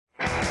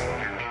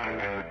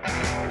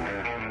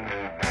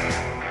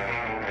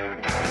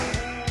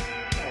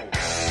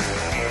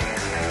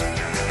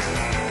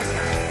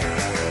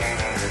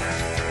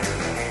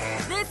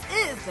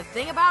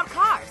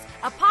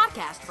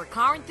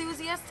car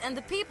enthusiasts and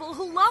the people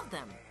who love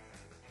them.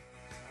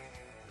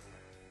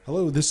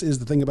 Hello, this is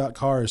The Thing About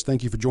Cars.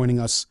 Thank you for joining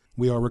us.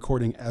 We are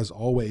recording, as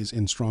always,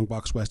 in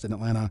Strongbox West in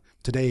Atlanta.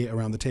 Today,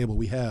 around the table,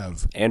 we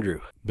have Andrew,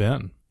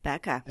 Ben,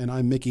 Becca, and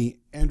I'm Mickey.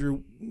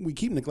 Andrew, we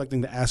keep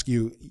neglecting to ask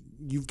you,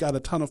 you've got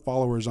a ton of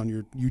followers on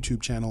your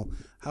YouTube channel.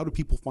 How do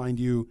people find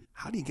you?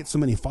 How do you get so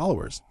many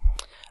followers?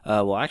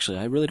 well, actually,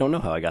 I really don't know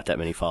how I got that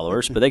many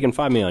followers, but they can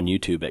find me on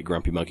YouTube at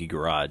Grumpy Monkey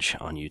Garage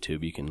on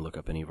YouTube. You can look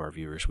up any of our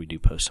viewers. We do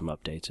post some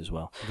updates as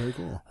well. Very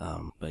cool.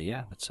 But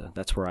yeah,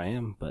 that's where I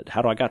am. But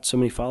how do I got so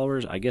many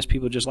followers? I guess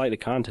people just like the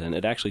content.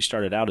 It actually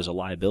started out as a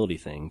liability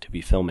thing to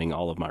be filming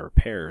all of my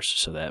repairs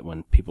so that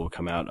when people would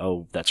come out,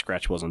 oh, that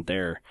scratch wasn't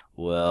there.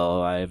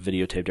 Well, I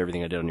videotaped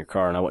everything I did on your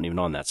car, and I wasn't even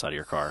on that side of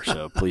your car.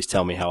 So please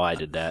tell me how I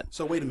did that.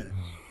 So wait a minute.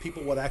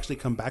 People would actually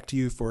come back to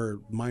you for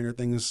minor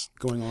things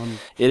going on?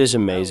 It is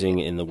amazing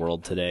in the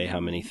world today how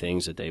many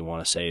things that they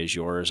want to say is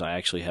yours. I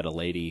actually had a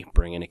lady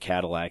bring in a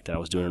Cadillac that I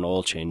was doing an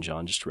oil change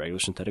on, just a regular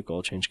synthetic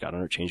oil change, got on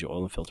her, changed the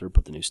oil and filter,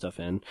 put the new stuff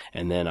in,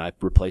 and then I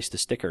replaced the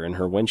sticker in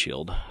her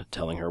windshield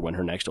telling her when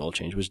her next oil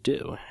change was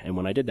due. And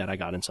when I did that, I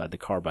got inside the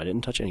car, but I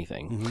didn't touch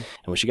anything. Mm-hmm.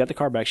 And when she got the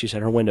car back, she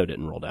said her window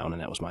didn't roll down,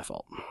 and that was my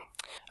fault.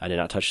 I did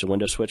not touch the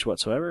window switch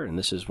whatsoever, and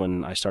this is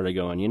when I started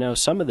going,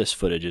 some of this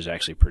footage is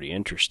actually pretty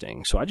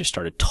interesting. So I just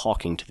started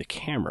talking to the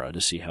camera to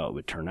see how it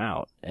would turn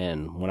out.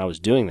 And when I was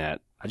doing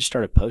that, I just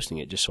started posting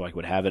it just so I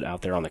would have it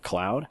out there on the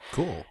cloud.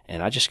 Cool.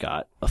 And I just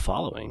got a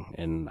following,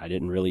 and I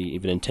didn't really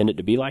even intend it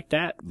to be like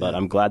that, but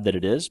I'm glad that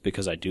it is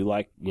because I do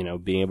like,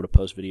 being able to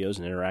post videos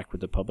and interact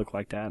with the public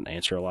like that and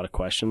answer a lot of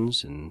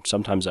questions. And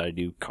sometimes I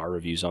do car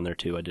reviews on there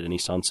too. I did a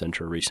Nissan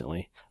Sentra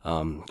recently.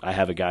 I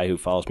have a guy who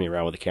follows me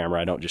around with a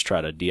camera. I don't just try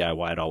to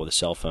DIY it all with a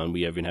cell phone.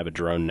 We even have a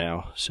drone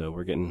now, so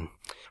we're getting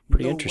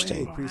pretty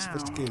interesting. Way. Pretty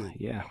sophisticated.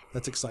 Yeah.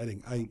 That's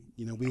exciting.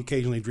 We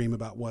occasionally dream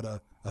about what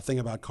a Thing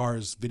About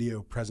Cars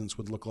video presence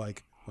would look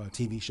like, a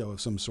TV show of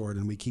some sort,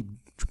 and we keep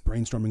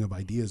brainstorming of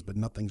ideas, but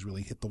nothing's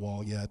really hit the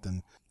wall yet.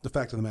 And the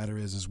fact of the matter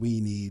is we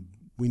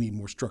need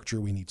more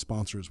structure. We need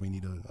sponsors. We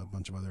need a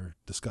bunch of other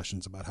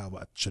discussions about how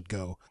that should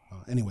go.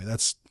 Anyway,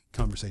 that's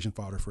conversation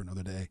fodder for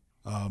another day.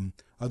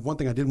 One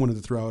thing I did want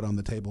to throw out on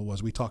the table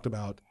was we talked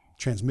about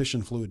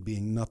transmission fluid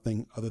being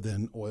nothing other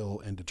than oil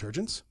and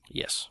detergents.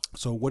 Yes.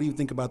 So what do you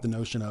think about the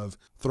notion of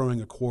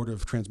throwing a quart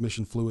of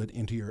transmission fluid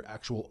into your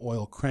actual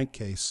oil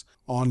crankcase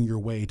on your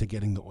way to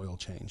getting the oil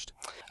changed?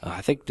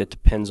 I think that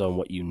depends on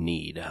what you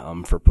need.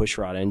 For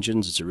pushrod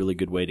engines, it's a really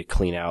good way to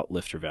clean out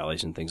lifter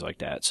valleys and things like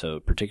that. So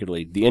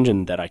particularly the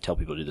engine that I tell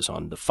people to do this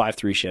on, the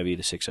 5.3 Chevy,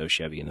 the 6.0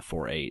 Chevy, and the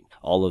 4.8,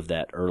 all of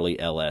that early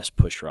LS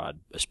pushrod,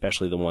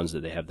 especially the ones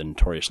that they have the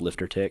notorious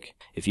lifter tick,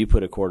 if you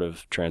put a quart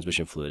of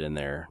transmission fluid in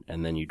there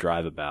and then you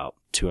drive about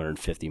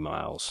 250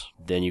 miles,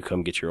 then you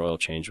come get your oil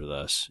change with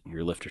us,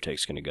 your lifter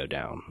tick's going to go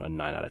down in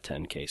 9 out of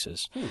 10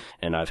 cases.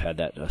 And I've had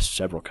that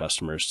several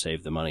customers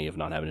save the money of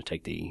not having to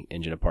take the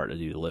engine apart to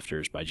do the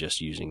lifters by just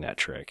using that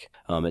trick.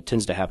 It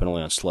tends to happen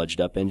only on sludged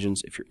up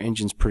engines. If your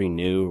engine's pretty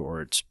new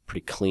or it's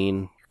pretty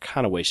clean,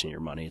 kind of wasting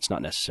your money. It's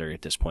not necessary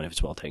at this point if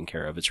it's well taken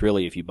care of. It's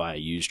really if you buy a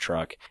used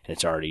truck and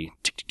it's already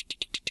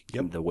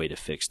the way to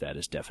fix that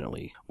is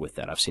definitely with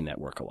that. I've seen that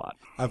work a lot.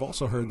 I've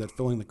also heard that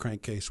filling the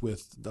crankcase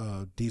with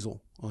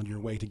diesel on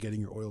your way to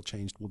getting your oil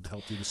changed will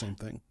help do the same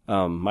thing.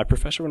 My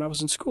professor when I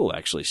was in school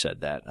actually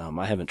said that.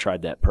 I haven't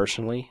tried that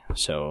personally,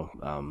 so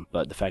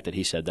but the fact that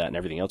he said that and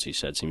everything else he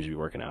said seems to be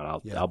working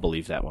out. I'll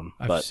believe that one.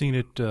 I've seen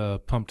it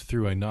pumped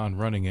through a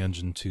non-running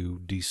engine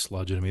to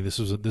desludge it. I mean, this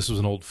was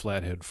an old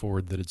flathead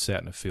Ford that had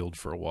sat in a field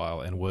for a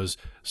while and was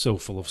so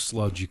full of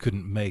sludge you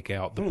couldn't make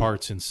out the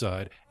parts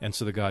inside. And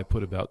so the guy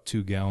put about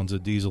 2 gallons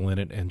of diesel in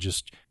it and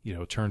just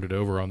turned it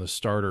over on the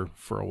starter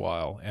for a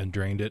while and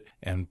drained it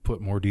and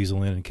put more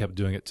diesel in and kept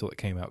doing it till it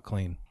came out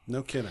clean.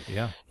 No kidding.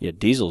 Yeah,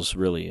 diesel's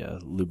really a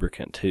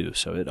lubricant too,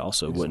 so it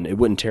also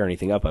wouldn't tear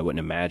anything up, I wouldn't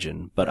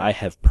imagine. But I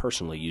have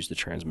personally used the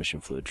transmission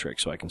fluid trick,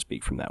 so I can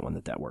speak from that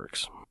one that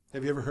works.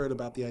 Have you ever heard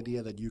about the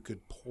idea that you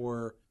could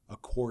pour a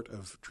quart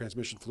of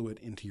transmission fluid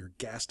into your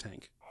gas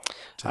tank?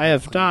 I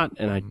have not,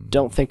 and I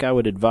don't think I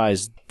would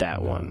advise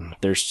that one.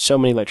 There's so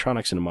many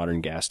electronics in a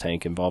modern gas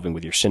tank involving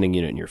with your sending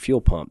unit and your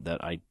fuel pump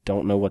that I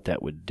don't know what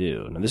that would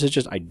do. Now, this is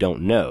just I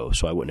don't know,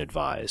 so I wouldn't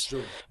advise.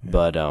 Sure.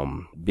 But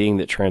being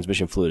that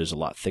transmission fluid is a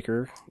lot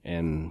thicker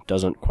and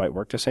doesn't quite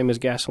work the same as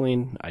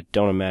gasoline, I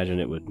don't imagine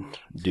it would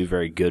do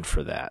very good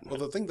for that. Well,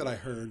 the thing that I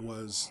heard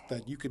was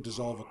that you could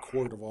dissolve a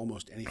quart of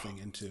almost anything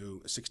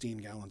into 16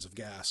 gallons of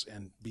gas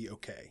and be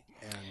okay.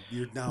 And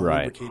you're now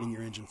lubricating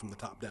your engine from the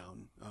top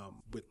down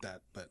with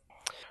that, but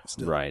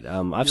still. Right.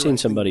 I've seen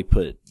somebody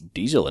put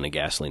diesel in a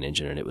gasoline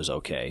engine and it was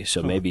okay.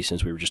 So maybe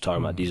since we were just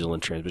talking about diesel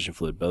and transmission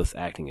fluid both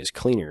acting as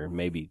cleaner,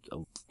 maybe,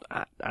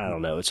 I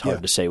don't know. It's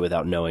hard to say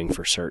without knowing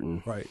for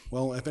certain. Right.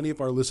 Well, if any of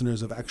our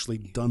listeners have actually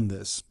done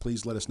this,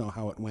 please let us know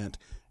how it went.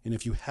 And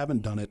if you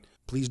haven't done it,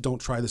 please don't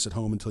try this at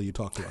home until you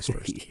talk to us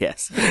first.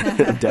 Yes.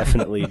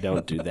 Definitely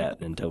don't do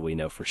that until we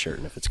know for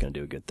certain if it's going to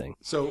do a good thing.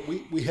 So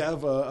we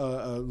have,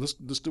 let's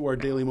do our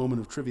daily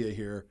moment of trivia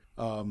here.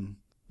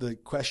 The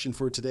question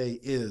for today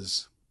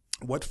is,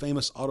 What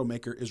famous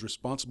automaker is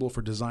responsible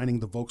for designing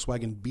the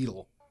Volkswagen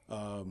Beetle?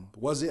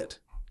 Was it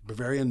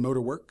Bavarian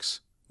Motor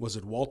Works? Was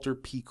it Walter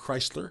P.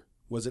 Chrysler?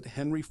 Was it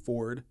Henry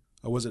Ford?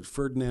 Or was it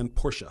Ferdinand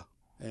Porsche?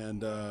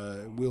 And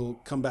we'll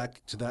come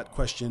back to that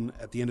question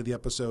at the end of the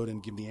episode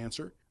and give the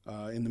answer.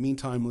 In the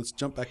meantime, let's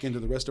jump back into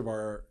the rest of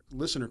our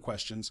listener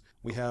questions.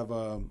 We have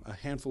a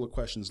handful of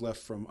questions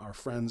left from our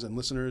friends and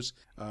listeners.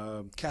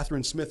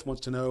 Catherine Smith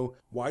wants to know,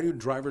 why do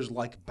drivers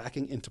like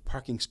backing into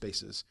parking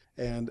spaces?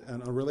 And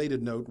on a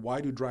related note,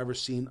 why do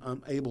drivers seem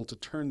unable to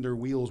turn their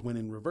wheels when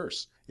in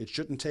reverse? It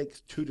shouldn't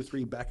take 2 to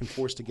 3 back and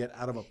forths to get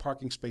out of a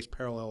parking space,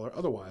 parallel or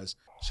otherwise.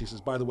 She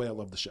says, by the way, I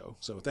love the show.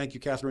 So thank you,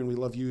 Catherine. We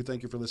love you.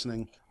 Thank you for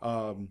listening.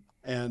 So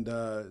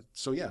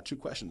 2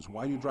 questions.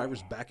 Why do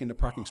drivers back into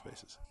parking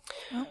spaces?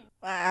 Well,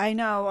 I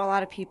know a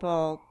lot of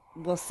people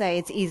will say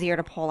it's easier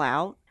to pull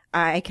out.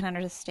 I can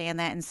understand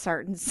that in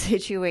certain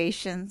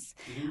situations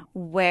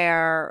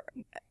where,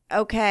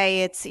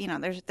 okay, it's,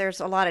 there's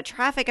a lot of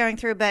traffic going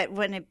through, but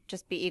wouldn't it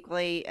just be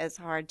equally as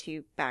hard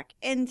to back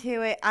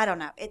into it? I don't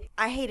know.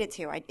 I hate it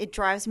too. It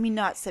drives me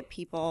nuts that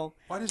people...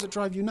 Why does it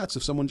drive you nuts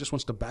if someone just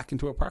wants to back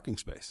into a parking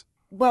space?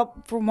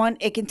 Well, for one,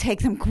 it can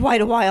take them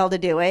quite a while to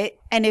do it.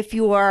 And if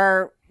you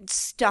are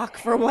stuck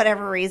for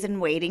whatever reason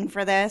waiting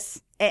for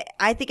this,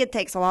 I think it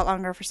takes a lot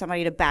longer for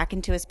somebody to back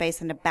into a space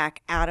than to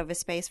back out of a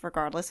space,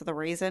 regardless of the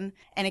reason.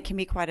 And it can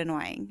be quite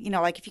annoying.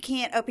 Like if you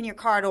can't open your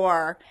car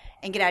door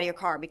and get out of your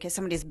car because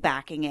somebody's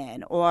backing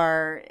in,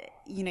 or,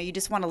 you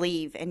just want to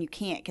leave and you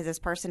can't because this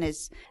person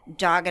is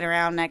jogging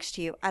around next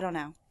to you. I don't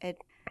know.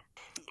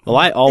 Well,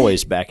 I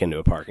always back into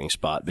a parking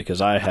spot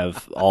because I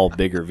have all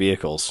bigger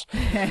vehicles.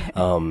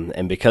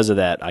 And because of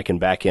that, I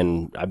back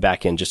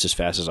in just as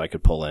fast as I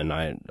could pull in.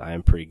 I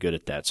am pretty good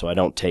at that. So I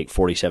don't take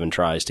 47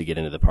 tries to get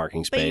into the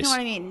parking space. But you know what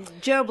I mean?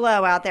 Joe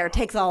Blow out there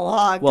takes a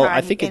long time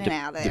I think to get it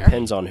out there.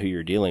 depends on who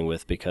you're dealing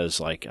with because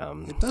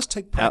it does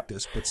take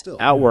practice, but still.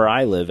 Out where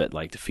I live at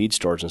like the feed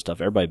stores and stuff,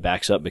 everybody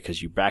backs up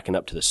because you're backing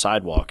up to the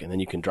sidewalk and then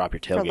you can drop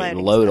your tailgate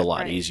and load a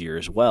lot easier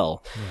as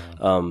well.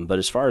 Yeah. But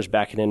as far as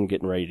backing in and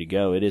getting ready to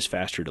go, it is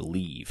faster to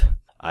leave.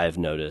 I've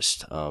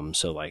noticed.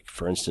 So like,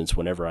 for instance,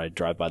 whenever I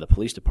drive by the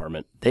police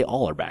department, they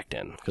all are backed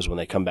in because when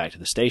they come back to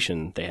the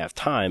station, they have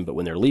time, but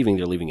when they're leaving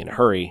in a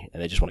hurry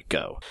and they just want to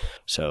go.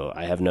 So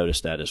I have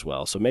noticed that as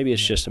well. So maybe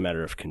it's just a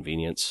matter of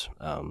convenience.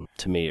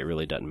 To me, it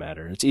really doesn't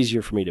matter. It's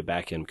easier for me to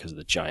back in because of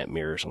the giant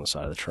mirrors on the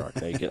side of the truck.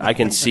 I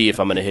can see if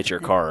I'm going to hit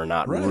your car or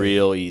not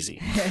real easy.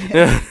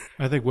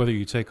 I think whether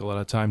you take a lot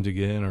of time to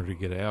get in or to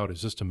get out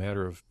is just a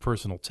matter of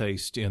personal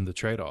taste in the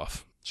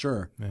trade-off.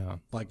 Sure. Yeah.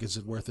 Like, is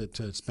it worth it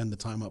to spend the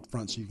time up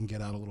front so you can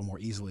get out a little more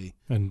easily?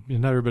 And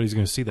not everybody's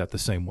going to see that the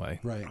same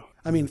way. Right.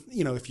 I mean,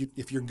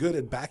 if you're good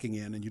at backing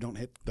in and you don't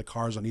hit the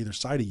cars on either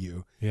side of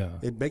you,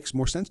 it makes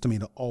more sense to me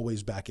to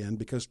always back in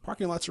because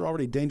parking lots are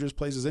already dangerous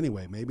places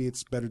anyway. Maybe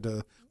it's better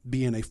to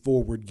be in a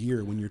forward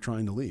gear when you're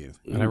trying to leave.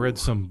 And I read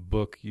some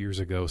book years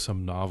ago,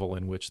 some novel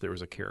in which there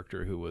was a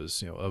character who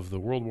was, of the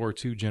World War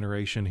II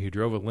generation. He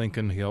drove a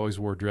Lincoln. He always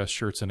wore dress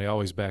shirts and he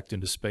always backed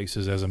into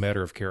spaces as a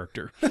matter of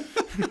character.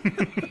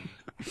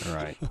 All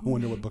right. I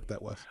wonder what book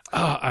that was.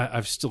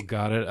 I've still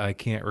got it. I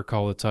can't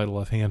recall the title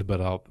offhand,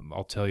 but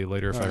I'll tell you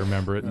later if I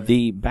remember it.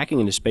 The backing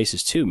into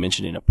spaces too,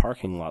 mentioned in a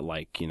parking lot,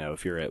 like,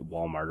 if you're at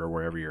Walmart or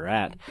wherever you're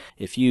at,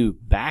 if you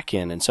back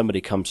in and somebody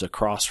comes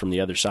across from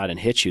the other side and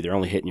hits you, they're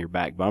only hitting your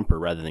back bumper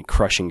rather than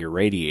crushing your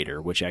radiator,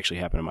 which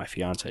actually happened to my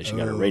fiance. She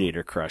got her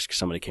radiator crushed because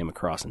somebody came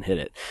across and hit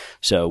it.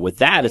 So with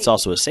that, it's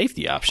also a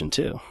safety option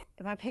too.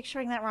 Am I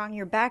picturing that wrong?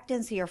 You're backed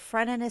in, so your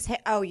front end is hit.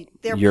 Oh,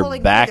 you're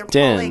pulling backed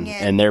you, in,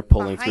 and they're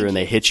pulling through, and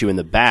they hit you in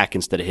the back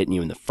instead of hitting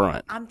you in the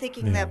front. I'm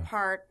thinking the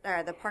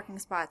parking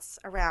spots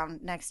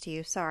around next to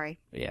you.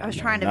 Sorry, yeah, I was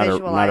trying to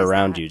visualize. Not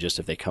around you, just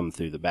if they come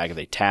through the back. If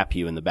they tap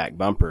you in the back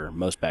bumper,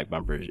 most back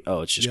bumpers,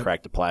 it's just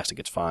cracked the plastic,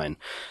 it's fine.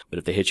 But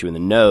if they hit you in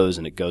the nose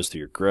and it goes through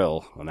your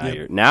grill, well,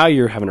 now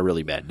you're having a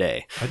really bad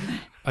day.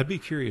 I'd be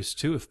curious,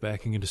 too, if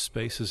backing into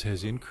spaces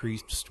has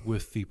increased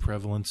with the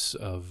prevalence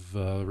of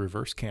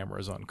reverse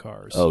cameras on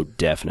cars. Oh,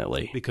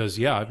 definitely. Because,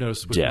 I've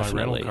noticed with my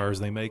rental cars,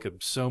 it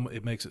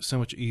makes it so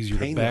much easier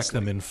to back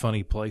them in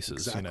funny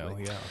places.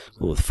 Exactly.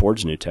 Well, with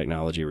Ford's new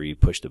technology where you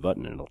push the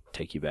button and it'll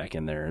take you back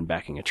in there and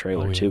backing a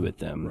trailer, too, with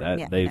them.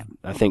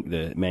 I think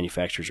the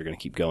manufacturers are going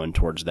to keep going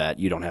towards that.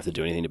 You don't have to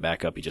do anything to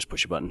back up. You just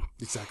push a button.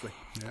 Exactly,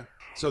 yeah.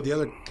 So the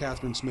other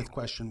Catherine Smith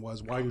question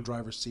was, why do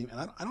drivers seem,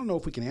 and I don't know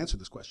if we can answer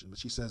this question, but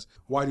she says,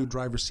 why do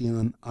drivers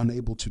seem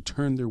unable to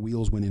turn their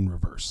wheels when in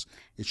reverse?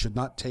 It should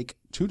not take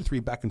 2 to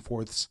 3 back and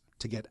forths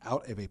to get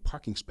out of a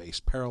parking space,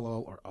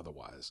 parallel or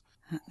otherwise.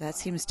 That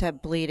seems to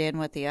bleed in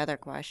with the other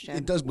question.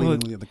 It does bleed in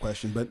with the other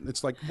question, but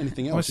it's like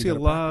anything else. I see a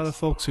lot of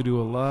folks who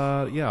do a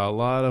lot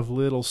of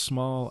little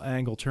small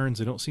angle turns.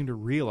 They don't seem to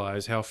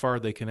realize how far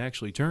they can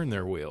actually turn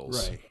their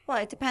wheels. Right. Well,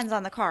 it depends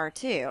on the car,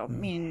 too. I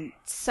mean,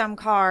 some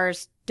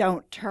cars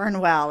don't turn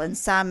well, and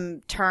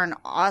some turn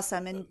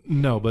awesome. And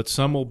No, but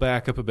some will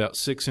back up about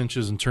 6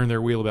 inches and turn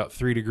their wheel about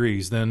 3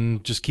 degrees, then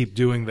just keep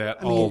doing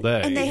that all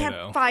day. and they you have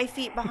know. 5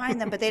 feet behind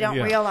them, but they don't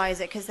Yeah. realize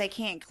it because they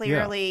can't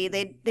clearly.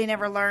 They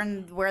never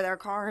learn where their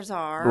cars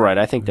are. Right.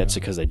 I think that's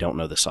because they don't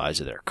know the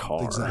size of their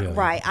car. Exactly. Yeah.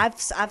 Right.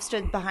 I've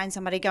stood behind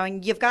somebody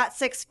going, "You've got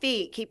 6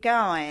 feet. Keep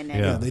going." And,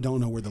 Yeah. Yeah, they don't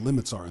know where the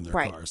limits are in their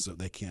Right. cars, so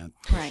they can't.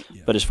 Right.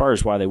 But as far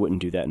as why they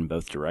wouldn't do that in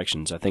both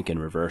directions, I think in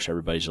reverse,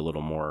 everybody's a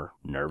little more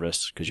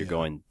nervous because you're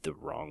going the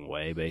wrong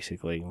way,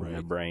 basically, in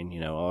your brain. You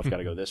know, oh, I've got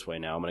to go this way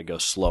now. I'm going to go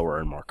slower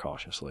and more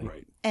cautiously.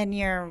 Right. And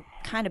you're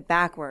kind of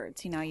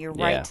backwards. You know, you're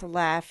Yeah. right to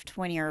left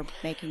when you're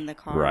making the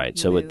car. Right.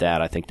 So with move.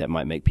 that, I think that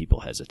might make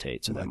people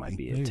hesitate. So that might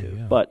be it Maybe, too.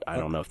 yeah. But I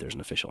don't know if there's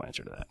an official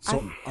answer to that.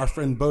 So our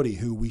friend Bodie,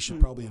 who we should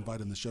probably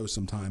invite on the show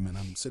sometime, and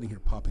I'm sitting here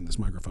popping this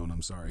microphone,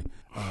 I'm sorry.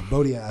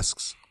 Bodie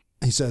asks,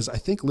 he says, I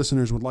think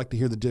listeners would like to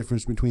hear the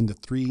difference between the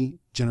 3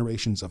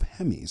 generations of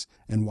Hemis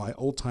and why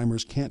old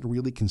timers can't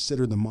really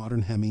consider the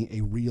modern Hemi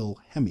a real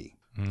Hemi.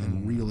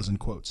 And real is in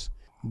quotes.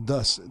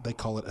 Thus, they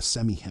call it a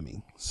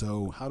semi-Hemi.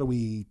 So how do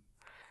we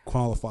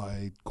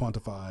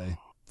quantify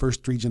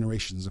first 3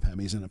 generations of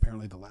Hemis? And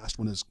apparently the last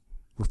one is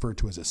referred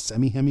to as a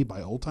semi-Hemi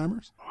by old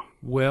timers?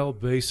 Well,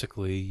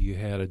 basically, you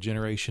had a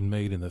generation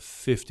made in the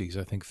 50s,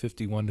 I think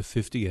 51 to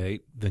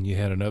 58. Then you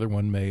had another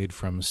one made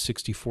from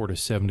 64 to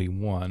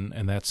 71,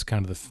 and that's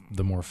kind of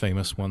the more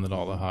famous one that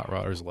all the hot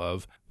rodders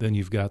love. Then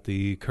you've got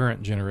the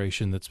current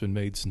generation that's been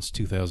made since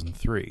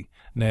 2003.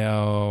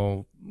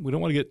 Now, we don't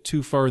want to get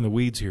too far in the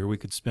weeds here. We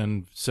could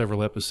spend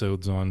several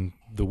episodes on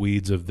the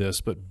weeds of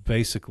this, but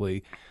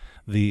basically,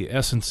 the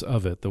essence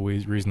of it, the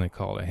reason they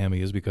call it a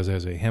Hemi is because it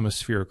has a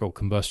hemispherical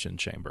combustion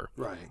chamber.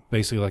 Right.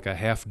 Basically like a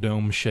half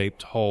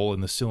dome-shaped hole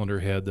in the cylinder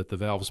head that the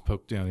valves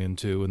poke down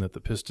into and that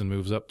the piston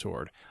moves up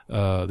toward.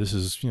 This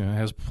is,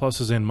 has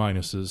pluses and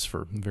minuses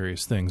for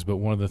various things, but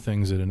one of the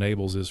things it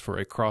enables is for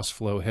a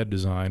cross-flow head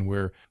design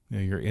where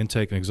your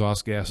intake and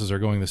exhaust gases are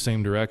going the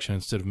same direction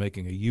instead of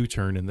making a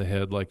U-turn in the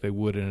head like they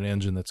would in an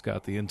engine that's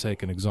got the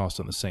intake and exhaust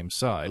on the same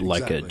side.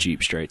 Like a Exactly.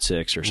 Jeep Straight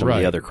 6 or some of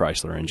Right. the other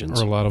Chrysler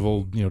engines. Or a lot of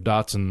old,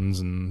 Datsuns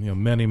and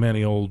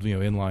many old,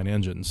 inline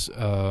engines.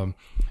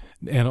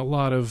 And a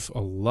lot of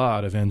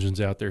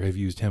engines out there have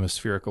used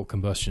hemispherical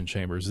combustion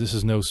chambers. This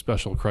is no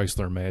special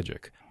Chrysler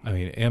magic. I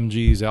mean,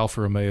 MGs,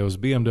 Alfa Romeos,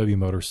 BMW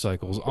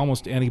motorcycles,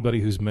 almost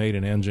anybody who's made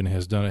an engine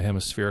has done a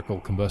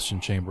hemispherical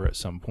combustion chamber at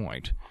some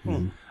point.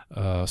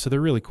 So they're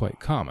really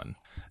quite common.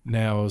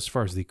 Now, as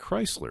far as the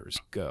Chryslers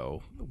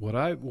go, what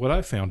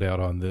I found out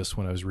on this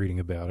when I was reading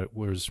about it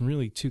was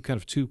really two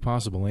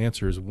possible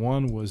answers.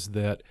 One was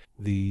that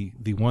the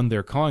one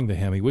they're calling the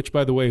Hemi, which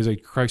by the way is a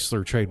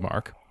Chrysler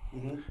trademark.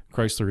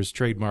 Chrysler has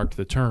trademarked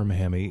the term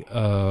Hemi.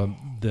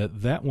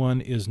 That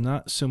one is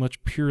not so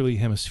much purely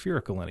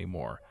hemispherical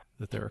anymore.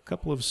 That there are a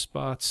couple of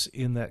spots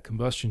in that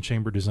combustion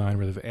chamber design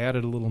where they've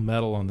added a little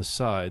metal on the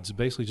sides,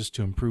 basically just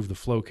to improve the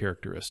flow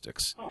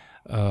characteristics.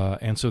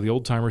 And so the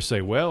old timers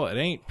say, well, it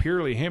ain't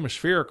purely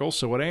hemispherical,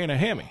 so it ain't a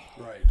Hemi.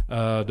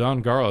 Right.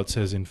 Don Garlitz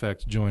has in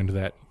fact joined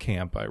that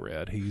camp. I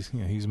read he's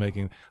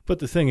making. But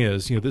the thing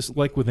is, this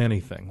like with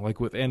anything, like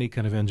with any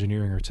kind of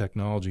engineering or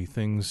technology,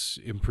 things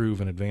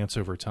improve and advance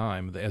over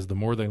time. As the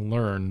more they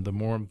learn, the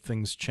more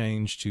things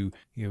change to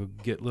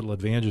get little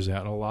advantages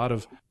out. And a lot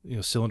of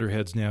cylinder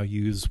heads now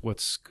use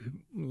what's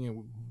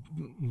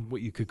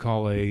what you could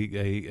call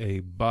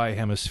a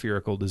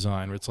bihemispherical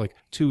design, where it's like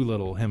 2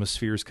 little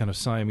hemispheres kind of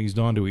Siamesed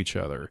onto each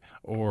other,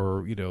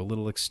 or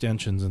little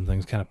extensions and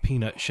things, kind of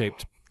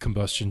peanut-shaped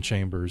combustion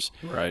chambers.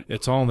 Right.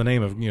 It's all in the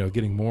name of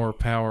getting more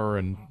power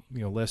and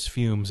less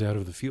fumes out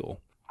of the fuel.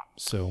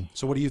 So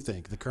So what do you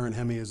think? The current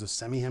Hemi is a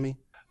semi-Hemi?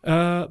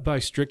 by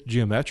strict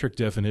geometric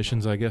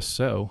definitions, I guess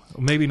so.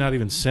 Maybe not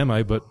even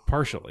semi, but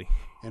partially.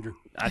 Andrew?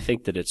 I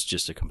think that it's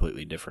just a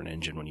completely different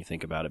engine when you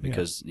think about it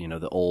because,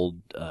 the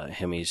old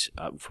Hemis,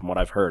 from what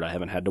I've heard, I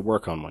haven't had to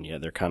work on one yet.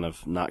 They're kind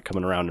of not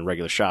coming around in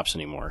regular shops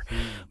anymore.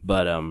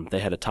 But they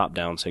had a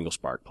top-down single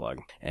spark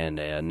plug. And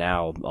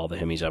now all the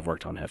Hemis I've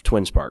worked on have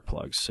twin spark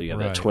plugs. So you have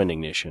that Right. twin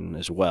ignition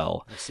as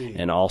well. I see.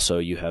 And also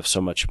you have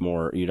so much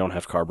more, you don't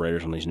have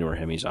carburetors on these newer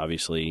Hemis,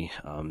 obviously.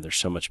 There's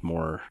so much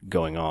more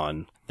going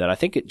on that I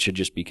think it should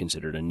just be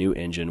considered a new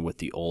engine with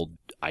the old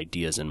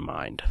ideas in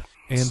mind.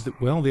 And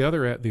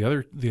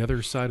the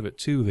other side of it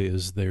too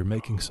is they're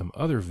making some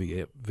other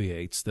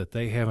V8s that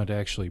they haven't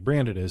actually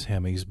branded as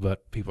Hemis,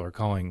 but people are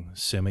calling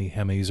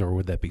semi-Hemis, or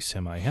would that be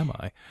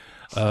semi-Hemi?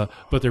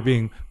 But they're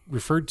being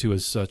referred to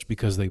as such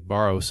because they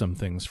borrow some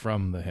things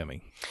from the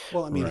Hemi.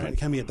 Well, I mean, Right.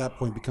 Hemi at that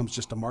point becomes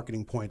just a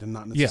marketing point and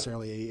not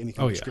necessarily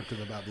anything Oh, yeah. descriptive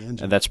about the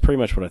engine. And that's pretty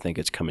much what I think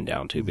it's coming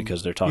down to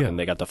because they're talking, Yeah.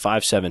 they got the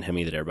 5.7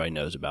 Hemi that everybody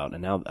knows about.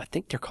 And now I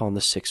think they're calling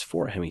the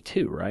 6.4 Hemi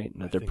too, right?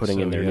 That they're think putting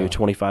in so, their yeah. new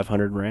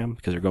 2500 Ram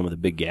because they're going with a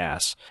big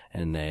gas.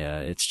 And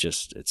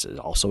it's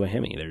also a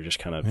Hemi. They're just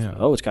kind of, Yeah.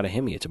 it's got a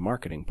Hemi. It's a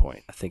marketing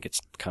point. I think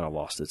it's kind of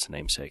lost its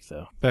namesake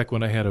though. Back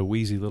when I had a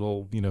wheezy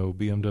little,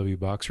 BMW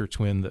Boxer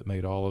twin that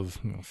made all of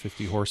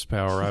 50 horsepower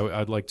horsepower.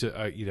 I'd like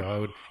to,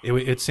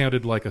 it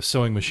sounded like a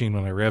sewing machine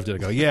when I revved it. I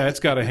go, yeah, it's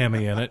got a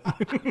Hemi in it.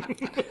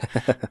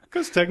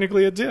 Because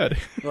technically it did.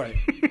 Right.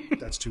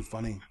 That's too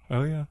funny.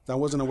 Oh, yeah. I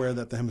wasn't aware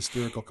that the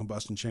hemispherical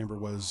combustion chamber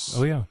was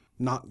Oh, yeah.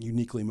 not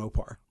uniquely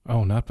Mopar.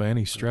 Oh, not by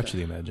any stretch of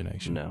the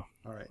imagination. No.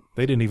 All right.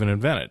 They didn't even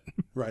invent it.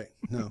 Right.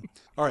 No.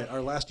 All right.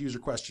 Our last user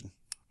question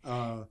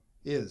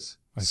is...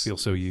 I feel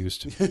so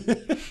used.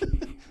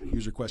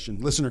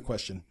 Listener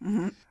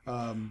question.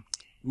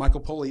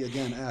 Michael Poley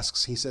again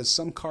asks, he says,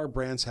 some car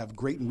brands have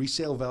great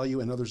resale value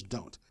and others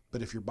don't.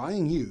 But if you're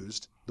buying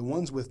used, the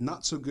ones with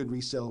not so good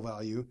resale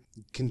value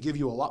can give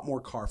you a lot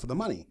more car for the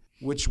money.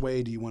 Which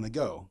way do you want to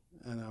go?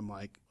 And I'm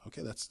like,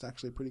 okay, that's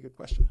actually a pretty good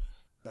question.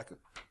 Becca?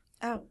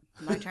 Oh,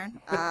 my turn.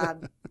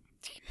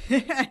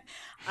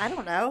 I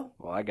don't know.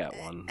 Well, I got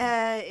one.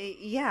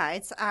 Yeah,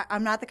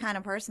 I'm not the kind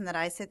of person that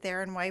I sit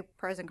there and weigh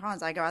pros and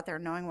cons. I go out there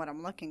knowing what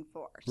I'm looking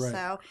for. Right.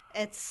 So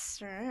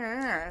it's.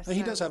 And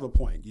he does have a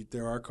point.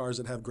 There are cars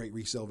that have great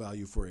resale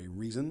value for a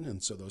reason,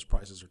 and so those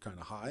prices are kind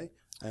of high.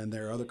 And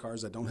there are other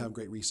cars that don't have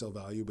great resale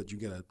value, but you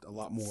get a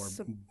lot more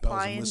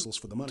bells and whistles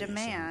for the money.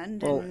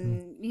 Demand, so.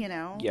 and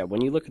Yeah,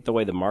 when you look at the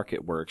way the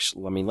market works,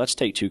 I mean, let's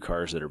take two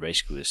cars that are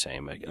basically the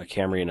same, a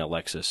Camry and a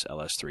Lexus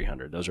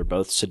LS300. Those are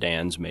both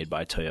sedans made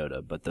by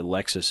Toyota, but the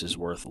Lexus is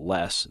worth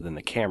less than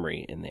the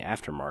Camry in the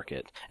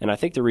aftermarket. And I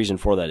think the reason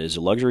for that is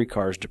luxury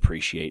cars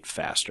depreciate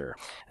faster.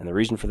 And the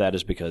reason for that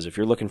is because if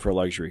you're looking for a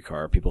luxury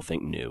car, people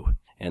think new.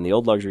 And the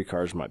old luxury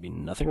cars might be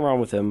nothing wrong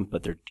with them,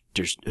 but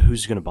there's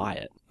who's going to buy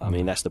it? I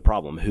mean, that's the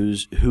problem.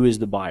 Who is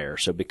the buyer?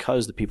 So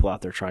because the people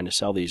out there trying to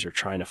sell these are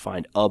trying to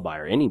find a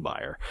buyer, any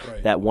buyer,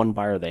 right. That one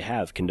buyer they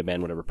have can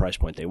demand whatever price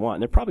point they want.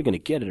 And they're probably going to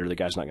get it or the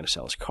guy's not going to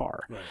sell his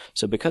car. Right.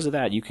 So because of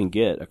that, you can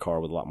get a car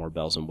with a lot more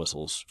bells and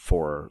whistles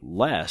for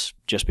less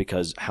just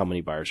because how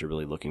many buyers are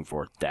really looking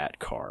for that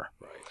car.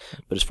 Right.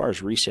 But as far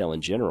as resale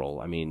in general,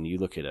 I mean, you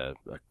look at a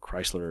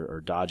Chrysler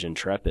or Dodge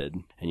Intrepid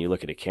and you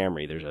look at a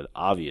Camry, there's an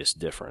obvious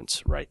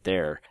difference right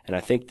there. And I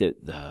think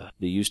that the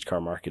used car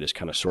market has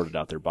kind of sorted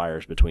out their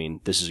buyers between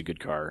this is a good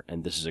car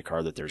and this is a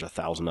car that there's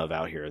 1,000 of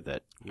out here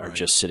that are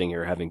just sitting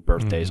here having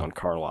birthdays on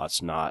car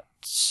lots, not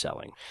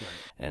selling. Right.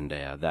 And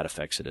that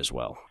affects it as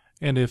well.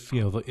 And if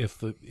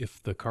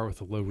the car with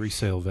the low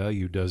resale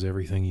value does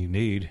everything you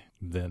need,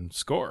 then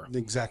score.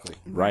 Exactly.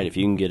 Right. If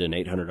you can get an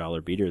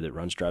 $800 beater that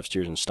runs, drives,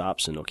 steers, and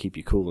stops, and it'll keep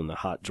you cool in the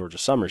hot Georgia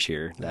summers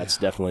here, that's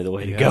definitely the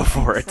way to go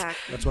for it.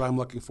 Exactly. That's what I'm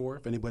looking for.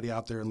 If anybody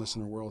out there in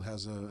listener world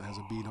has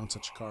a beat on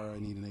such a car, I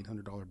need an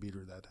 $800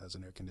 beater that has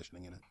an air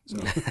conditioning in it. So.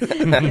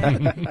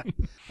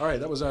 All right,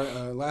 that was our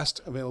last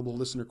available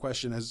listener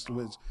question.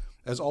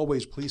 As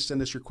always, please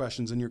send us your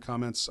questions and your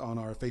comments on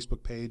our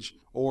Facebook page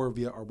or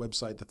via our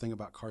website,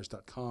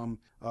 thethingaboutcars.com.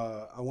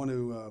 I want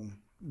to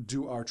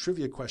do our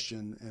trivia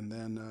question and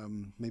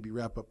then maybe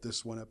wrap up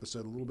this one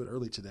episode a little bit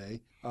early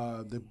today.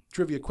 The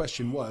trivia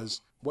question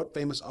was, what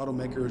famous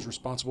automaker is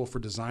responsible for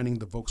designing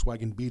the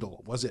Volkswagen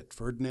Beetle? Was it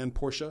Ferdinand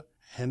Porsche,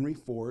 Henry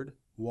Ford,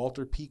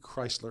 Walter P.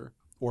 Chrysler,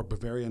 or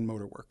Bavarian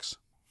Motor Works?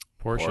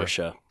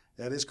 Porsche.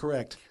 That is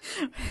correct.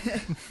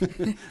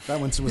 That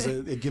one was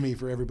a gimme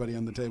for everybody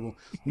on the table.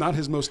 Not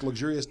his most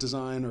luxurious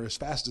design or his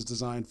fastest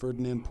design.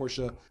 Ferdinand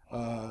Porsche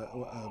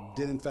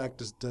did, in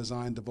fact,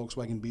 design the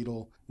Volkswagen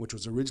Beetle, which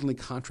was originally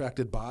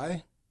contracted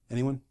by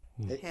anyone?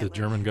 The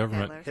German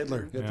government.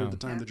 Hitler at the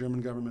time, the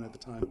German government at the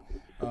time.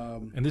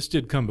 And this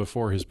did come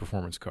before his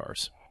performance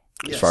cars.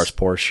 As far as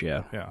Porsche,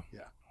 Yeah.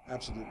 Yeah,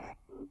 absolutely.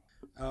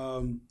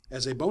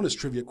 As a bonus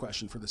trivia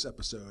question for this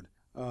episode,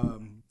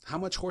 how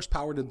much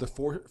horsepower did the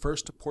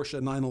first Porsche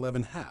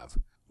 911 have?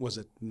 Was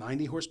it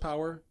 90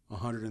 horsepower,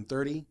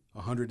 130,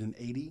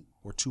 180,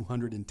 or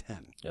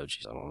 210? Oh,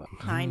 geez, I don't know.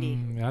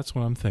 90. That's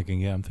what I'm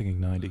thinking. Yeah, I'm thinking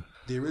 90.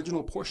 The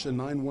original Porsche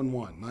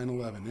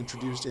 911,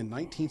 introduced in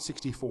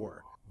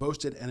 1964,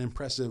 boasted an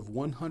impressive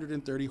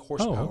 130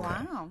 horsepower Oh,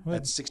 okay. Wow.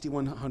 at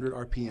 6,100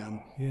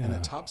 RPM and a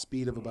top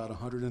speed of about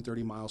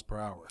 130 miles per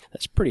hour.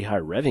 That's pretty high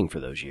revving for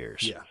those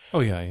years. Yeah. Oh,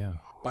 yeah.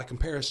 By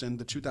comparison,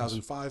 the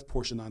 2005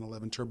 Porsche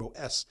 911 Turbo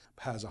S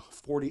has a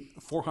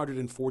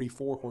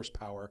 444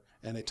 horsepower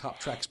and a top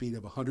track speed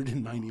of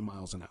 190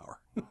 miles an hour.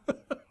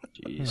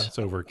 Jeez. That's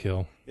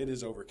overkill. It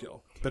is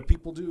overkill. But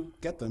people do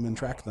get them and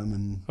track them.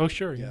 And Oh,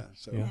 sure. yeah,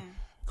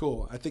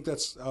 cool. I think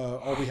that's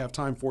all we have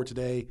time for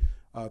today.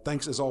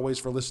 Thanks, as always,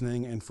 for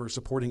listening and for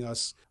supporting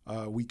us.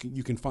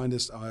 You can find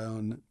us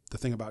on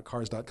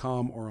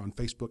thethingaboutcars.com or on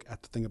Facebook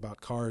at The Thing About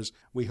Cars.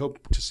 We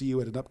hope to see you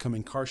at an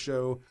upcoming car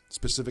show,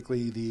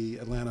 specifically the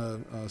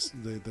Atlanta,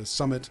 the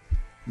Summit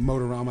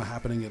Motorama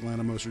happening at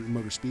Atlanta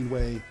Motor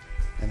Speedway.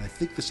 And I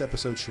think this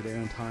episode should air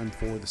in time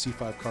for the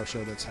C5 car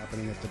show that's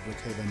happening at the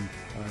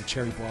Brookhaven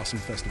Cherry Blossom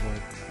Festival.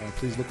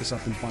 Please look us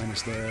up and find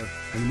us there.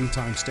 In the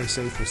meantime, stay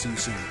safe. We'll see you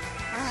soon.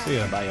 See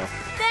ya. Bye, y'all.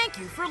 Thank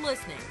you for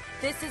listening.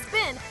 This has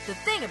been The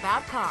Thing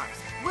About Cars.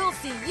 We'll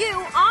see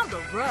you on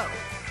the road.